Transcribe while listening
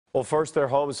Well, first their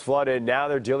homes flooded. Now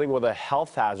they're dealing with a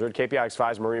health hazard. KPIX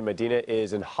 5's Medina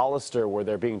is in Hollister, where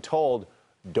they're being told,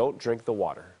 don't drink the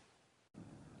water.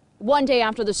 One day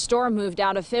after the storm moved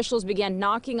out, officials began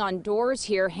knocking on doors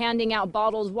here, handing out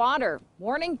bottled water,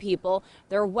 warning people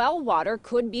their well water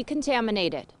could be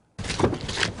contaminated.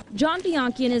 John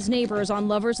Bianchi and his neighbors on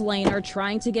Lovers Lane are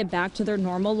trying to get back to their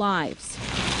normal lives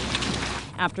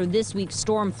after this week's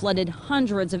storm flooded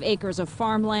hundreds of acres of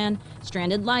farmland,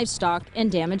 stranded livestock,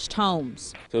 and damaged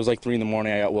homes. So it was like 3 in the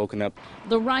morning. I got woken up.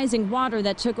 The rising water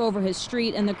that took over his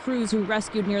street and the crews who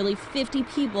rescued nearly 50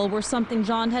 people were something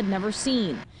John had never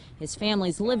seen. His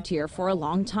family's lived here for a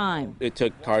long time. It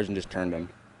took cars and just turned them.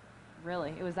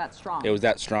 Really? It was that strong? It was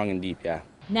that strong and deep, yeah.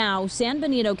 Now, San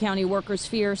Benito County workers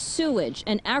fear sewage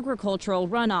and agricultural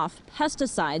runoff,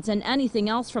 pesticides, and anything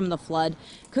else from the flood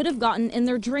could have gotten in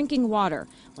their drinking water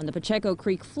when the Pacheco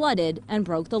Creek flooded and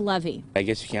broke the levee. I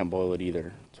guess you can't boil it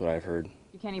either. That's what I've heard.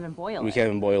 You can't even boil it? We can't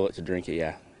even boil it to drink it,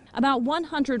 yeah. About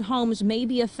 100 homes may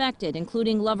be affected,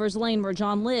 including Lovers Lane where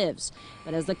John lives.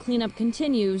 But as the cleanup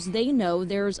continues, they know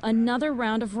there's another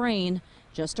round of rain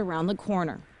just around the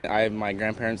corner. My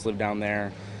grandparents live down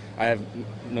there. I have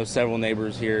several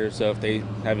neighbors here, so if they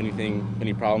have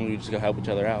any problems, we just go help each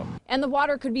other out. And the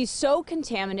water could be so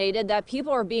contaminated that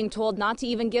people are being told not to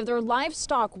even give their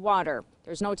livestock water.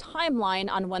 There's no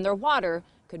timeline on when their water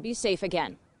could be safe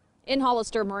again. In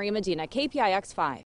Hollister, Medina, KPIX 5.